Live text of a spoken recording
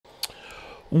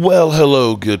Well,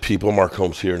 hello, good people. Mark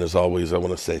Holmes here, and as always, I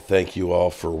want to say thank you all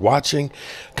for watching,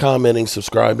 commenting,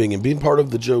 subscribing, and being part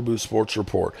of the Joe Boo Sports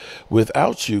Report.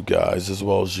 Without you guys, as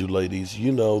well as you ladies,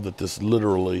 you know that this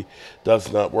literally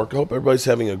does not work. I hope everybody's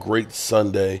having a great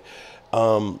Sunday.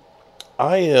 I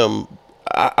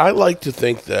like to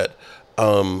think that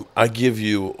I give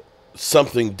you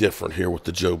something different here with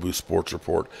the Joe Boo Sports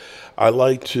Report. I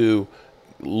like to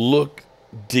look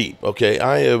deep. Okay,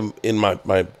 I am in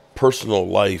my personal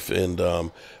life and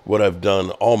what I've done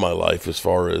all my life as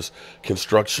far as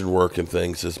construction work and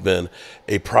things has been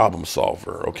a problem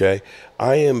solver. Okay,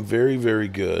 I am very, very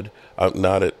good. I'm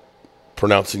not at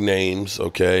pronouncing names.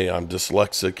 Okay, I'm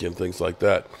dyslexic and things like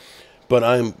that, but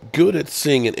I'm good at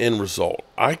seeing an end result.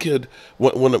 I could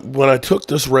when I took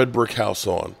this red brick house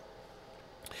on,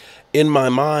 in my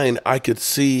mind, I could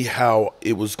see how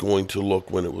it was going to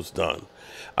look when it was done.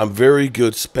 I'm very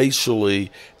good spatially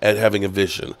at having a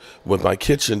vision. With my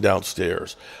kitchen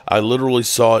downstairs, I literally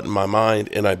saw it in my mind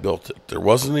and I built it. There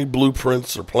wasn't any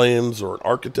blueprints or plans or an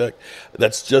architect.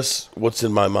 That's just what's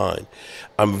in my mind.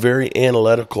 I'm very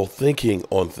analytical thinking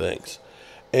on things.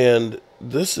 And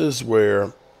this is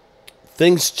where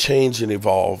things change and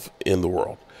evolve in the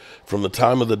world. From the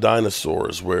time of the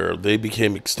dinosaurs where they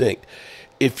became extinct,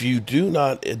 if you do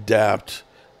not adapt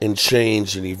and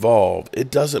change and evolve, it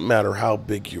doesn't matter how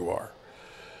big you are.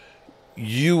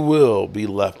 You will be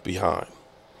left behind.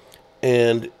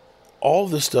 And all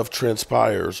this stuff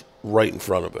transpires right in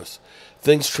front of us.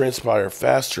 Things transpire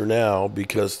faster now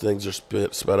because things are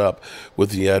sped up with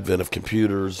the advent of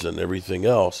computers and everything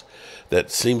else.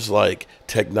 That seems like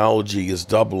technology is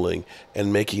doubling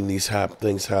and making these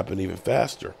things happen even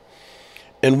faster.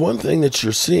 And one thing that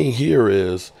you're seeing here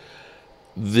is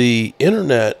the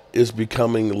internet is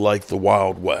becoming like the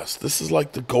Wild West. This is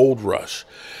like the gold rush,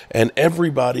 and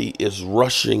everybody is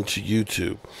rushing to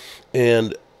YouTube.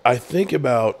 And I think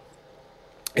about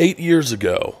 8 years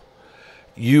ago,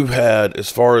 you had,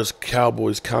 as far as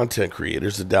Cowboys content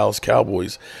creators, the Dallas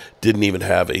Cowboys didn't even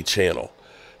have a channel.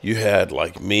 You had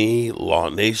like me, Law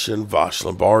Nation, Vosh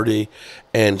Lombardi,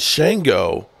 and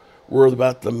Shango were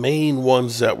about the main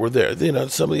ones that were there. You know,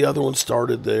 some of the other ones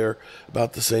started there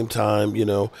about the same time,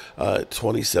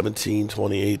 2017,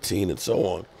 2018, and so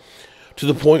on. To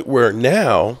the point where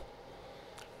now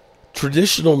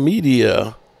traditional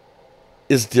media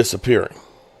is disappearing.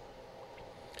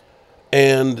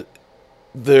 And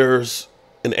there's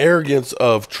an arrogance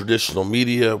of traditional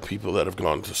media, people that have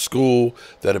gone to school,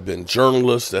 that have been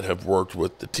journalists, that have worked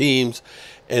with the teams,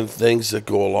 and things that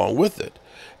go along with it.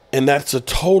 And that's a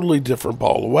totally different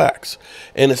ball of wax.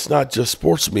 And it's not just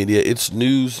sports media, it's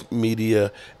news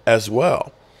media as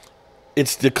well.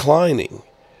 It's declining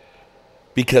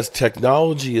because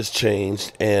technology has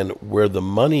changed and where the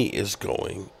money is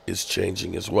going is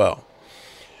changing as well.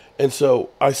 And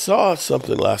so I saw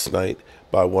something last night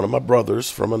by one of my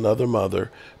brothers from another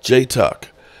mother, Jay Tuck.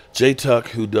 Jay Tuck,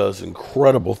 who does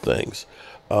incredible things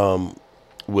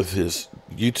with his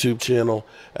YouTube channel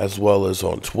as well as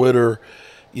on Twitter.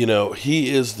 You know,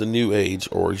 he is the new age,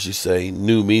 or as you say,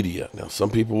 new media. Now, some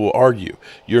people will argue,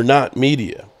 you're not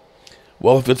media.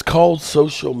 Well, if it's called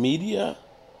social media,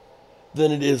 then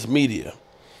it is media.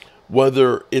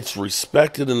 Whether it's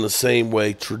respected in the same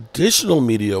way traditional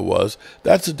media was,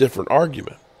 that's a different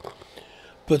argument.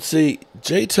 But see,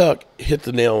 Jay Tuck hit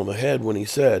the nail on the head when he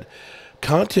said,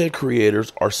 content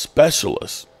creators are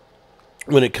specialists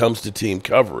when it comes to team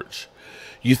coverage.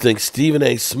 You think Stephen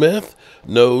A. Smith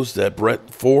knows that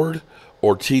Brett Ford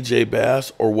or TJ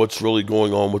Bass or what's really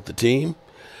going on with the team?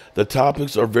 The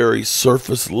topics are very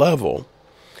surface level,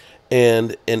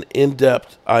 and an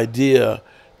in-depth idea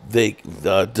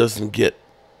doesn't get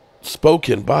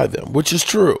spoken by them, which is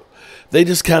true. They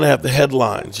just kind of have the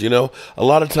headlines, A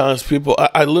lot of times people,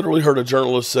 I literally heard a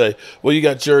journalist say, well, you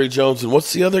got Jerry Jones, and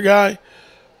what's the other guy?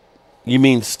 You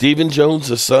mean Stephen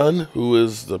Jones' son, who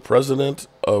is the president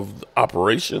of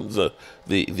operations,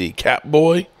 the Cap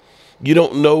Boy? You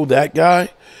don't know that guy?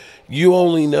 You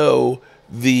only know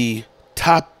the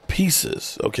top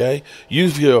pieces, okay? You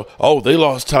feel, oh, they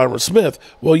lost Tyron Smith.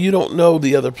 Well, you don't know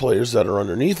the other players that are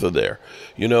underneath of there.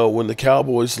 When the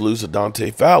Cowboys lose a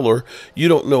Dante Fowler, you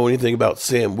don't know anything about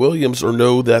Sam Williams or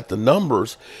know that the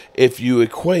numbers, if you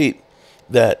equate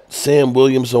that Sam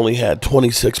Williams only had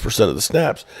 26% of the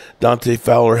snaps, Dante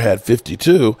Fowler had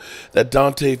 52, that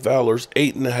Dante Fowler's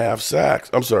 6.5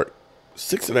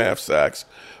 sacks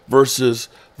versus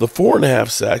the 4.5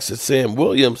 sacks that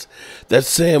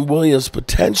Sam Williams,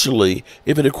 potentially,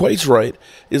 if it equates right,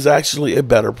 is actually a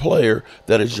better player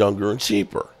that is younger and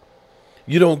cheaper.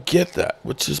 You don't get that,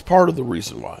 which is part of the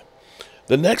reason why.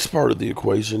 The next part of the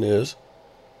equation is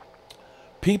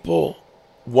People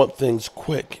want things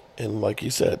quick and, like you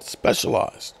said,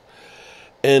 specialized.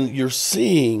 And you're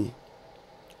seeing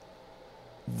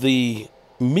the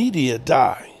media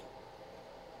die.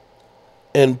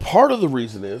 And part of the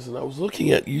reason is, and I was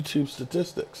looking at YouTube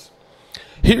statistics,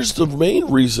 here's the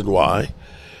main reason why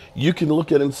you can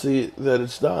look at it and see that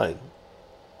it's dying.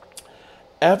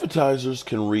 Advertisers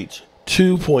can reach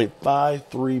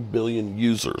 2.53 billion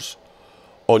users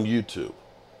on YouTube.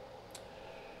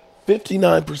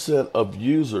 59% of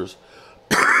users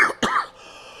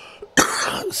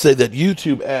say that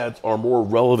YouTube ads are more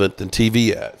relevant than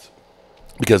TV ads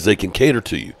because they can cater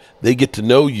to you. They get to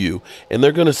know you, and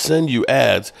they're going to send you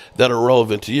ads that are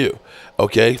relevant to you.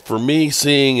 Okay, for me,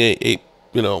 seeing a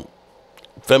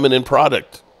feminine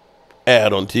product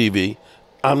ad on TV,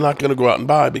 I'm not going to go out and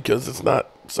buy because it's not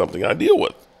something I deal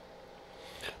with.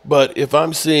 But if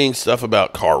I'm seeing stuff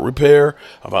about car repair,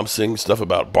 if I'm seeing stuff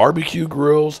about barbecue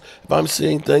grills, if I'm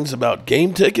seeing things about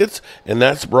game tickets, and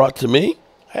that's brought to me,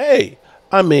 hey,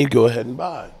 I may go ahead and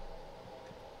buy.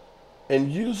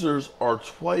 And users are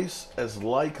twice as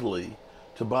likely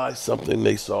to buy something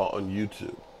they saw on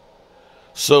YouTube.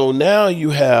 So now you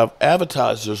have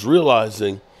advertisers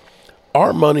realizing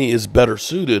our money is better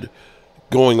suited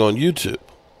going on YouTube.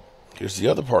 Here's the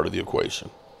other part of the equation.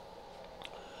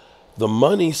 The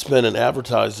money spent in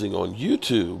advertising on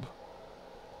YouTube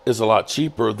is a lot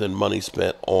cheaper than money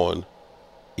spent on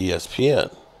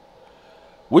ESPN.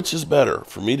 Which is better,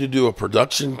 for me to do a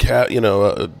production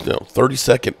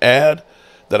 30-second ad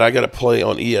that I got to play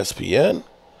on ESPN?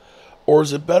 Or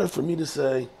is it better for me to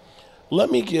say, let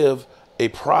me give a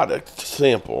product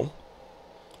sample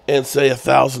and say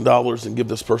 $1,000 and give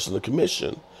this person a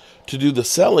commission to do the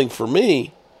selling for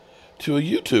me to a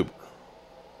YouTuber?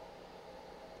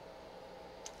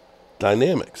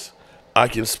 Dynamics. I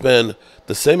can spend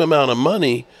the same amount of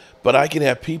money, but I can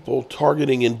have people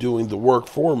targeting and doing the work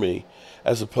for me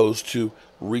as opposed to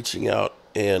reaching out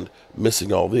and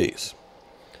missing all these.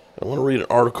 I want to read an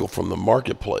article from the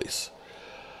Marketplace.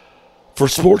 For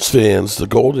sports fans, the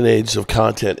golden age of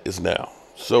content is now.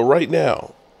 So right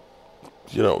now,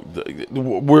 we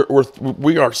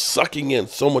are sucking in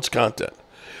so much content.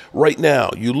 Right now,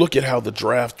 you look at how the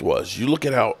draft was. You look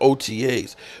at how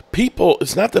OTAs. People,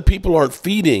 it's not that people aren't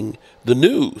feeding the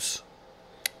news.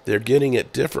 They're getting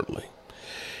it differently.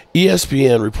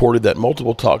 ESPN reported that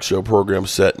multiple talk show programs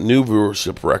set new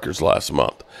viewership records last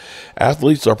month.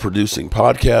 Athletes are producing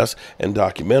podcasts and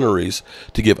documentaries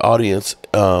to give audience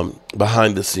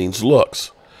behind-the-scenes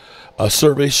looks. A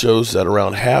survey shows that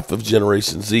around half of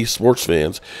Generation Z sports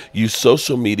fans use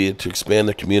social media to expand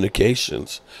their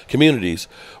communities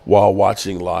while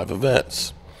watching live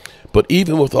events. But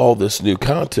even with all this new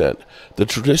content, the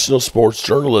traditional sports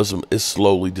journalism is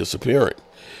slowly disappearing.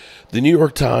 The New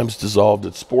York Times dissolved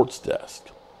its sports desk.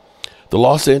 The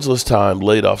Los Angeles Times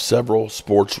laid off several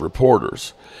sports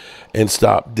reporters and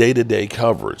stopped day-to-day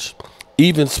coverage.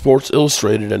 Even Sports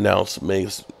Illustrated announced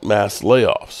mass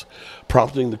layoffs,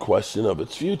 prompting the question of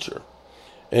its future.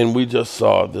 And we just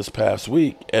saw this past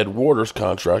week Ed Waters'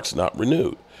 contract's not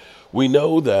renewed. We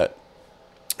know that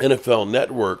NFL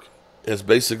Network has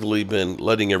basically been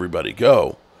letting everybody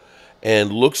go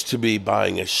and looks to be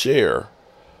buying a share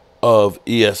of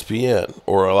ESPN,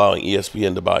 or allowing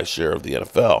ESPN to buy a share of the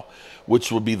NFL,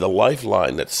 which would be the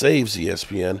lifeline that saves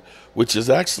ESPN, which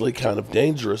is actually kind of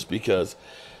dangerous because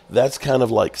that's kind of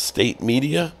like state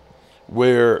media,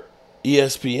 where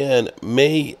ESPN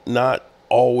may not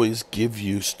always give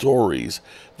you stories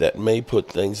that may put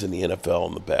things in the NFL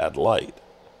in the bad light,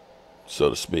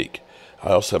 so to speak.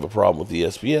 I also have a problem with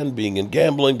ESPN being in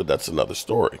gambling, but that's another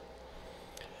story.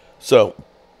 So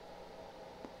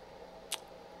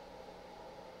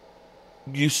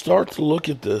you start to look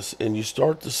at this and you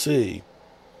start to see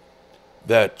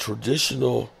that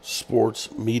traditional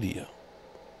sports media,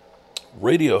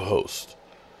 radio hosts,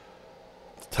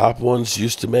 the top ones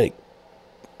used to make,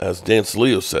 as Dan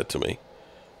Saleo said to me,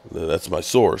 that's my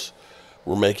source,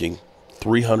 we're making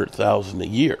 $300,000 a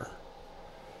year.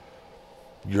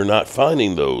 You're not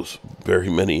finding those very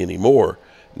many anymore.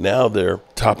 Now they're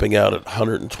topping out at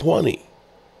 120.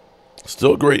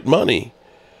 Still great money,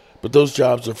 but those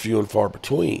jobs are few and far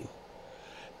between.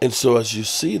 And so as you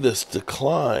see this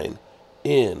decline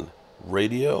in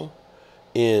radio,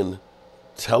 in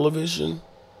television,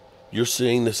 you're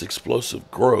seeing this explosive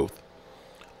growth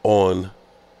on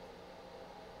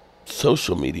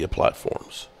social media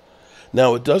platforms.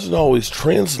 Now, it doesn't always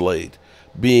translate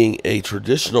being a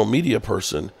traditional media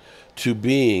person to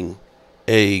being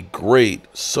a great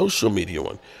social media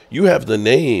one. You have the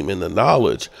name and the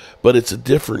knowledge, but it's a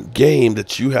different game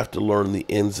that you have to learn the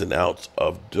ins and outs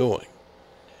of doing.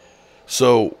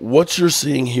 So what you're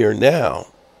seeing here now,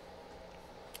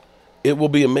 it will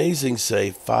be amazing,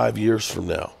 say, 5 years from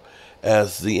now,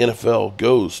 as the NFL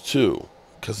goes too,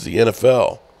 because the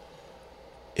NFL,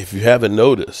 if you haven't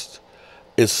noticed,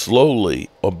 is slowly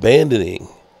abandoning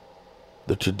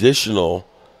the traditional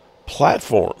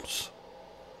platforms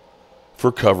for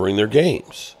covering their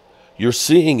games. You're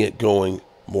seeing it going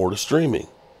more to streaming.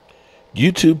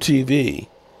 YouTube TV,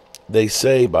 they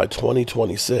say by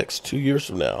 2026, 2 years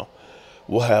from now,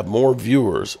 will have more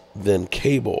viewers than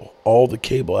cable, all the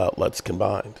cable outlets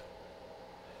combined.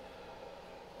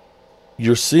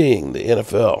 You're seeing the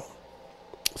NFL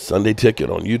Sunday Ticket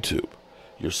on YouTube.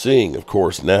 You're seeing, of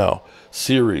course, now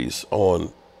series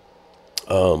on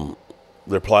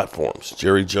their platforms,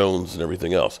 Jerry Jones and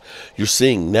everything else. You're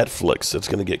seeing Netflix that's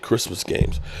going to get Christmas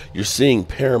games. You're seeing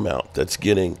Paramount that's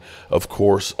getting, of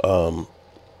course,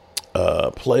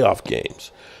 playoff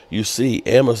games. You see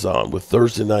Amazon with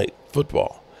Thursday Night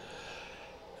Football.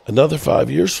 Another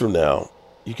 5 years from now,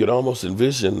 you could almost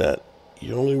envision that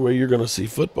the only way you're going to see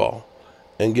football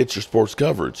and get your sports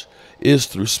coverage is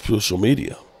through social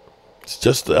media. It's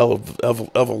just the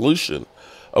evolution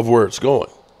of where it's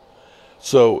going.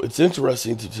 So it's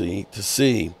interesting to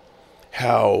see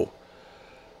how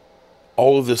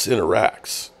all of this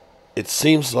interacts. It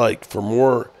seems like for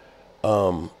more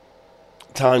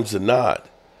times than not,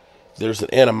 there's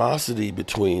an animosity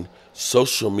between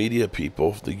social media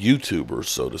people, the YouTubers,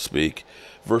 so to speak,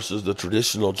 versus the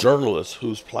traditional journalists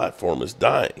whose platform is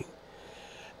dying.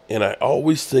 And I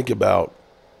always think about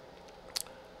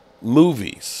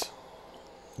movies,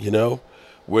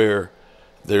 where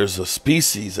there's a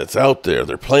species that's out there,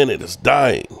 their planet is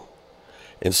dying.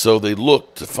 And so they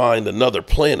look to find another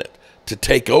planet to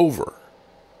take over.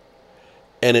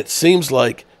 And it seems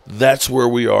like that's where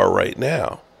we are right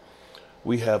now.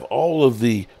 We have all of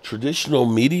the traditional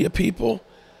media people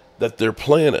that their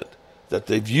planet, that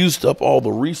they've used up all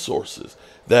the resources,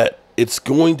 that it's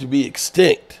going to be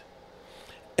extinct.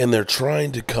 And they're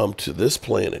trying to come to this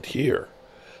planet here,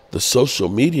 the social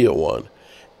media one,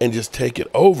 and just take it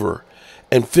over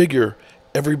and figure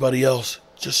everybody else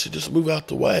should just move out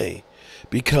the way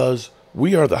because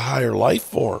we are the higher life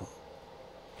form.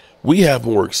 We have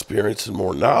more experience and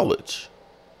more knowledge.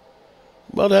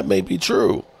 Well, that may be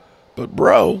true, but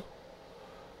bro,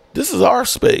 this is our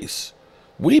space.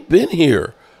 We've been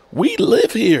here. We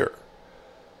live here.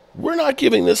 We're not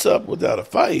giving this up without a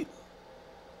fight.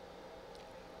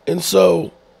 And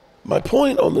so my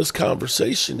point on this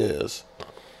conversation is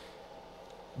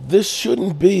this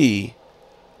shouldn't be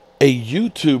a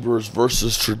YouTubers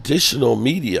versus traditional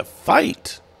media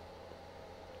fight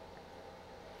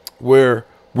where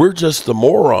we're just the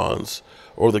morons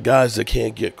or the guys that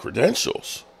can't get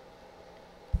credentials.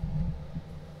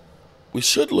 We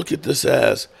should look at this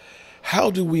as,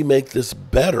 how do we make this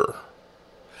better?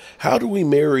 How do we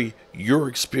marry your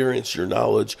experience, your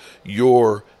knowledge,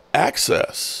 your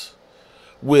access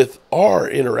with our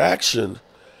interaction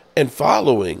and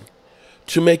following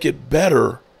to make it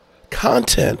better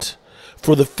content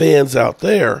for the fans out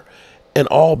there and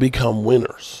all become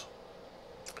winners?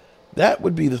 That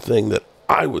would be the thing that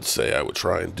I would say I would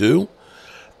try and do,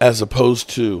 as opposed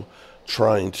to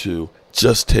trying to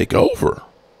just take over.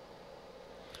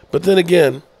 But then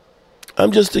again,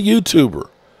 I'm just a YouTuber.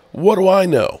 What do I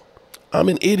know? I'm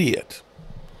an idiot.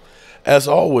 As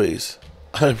always,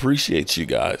 I appreciate you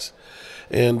guys.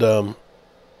 And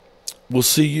we'll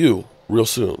see you real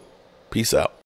soon. Peace out.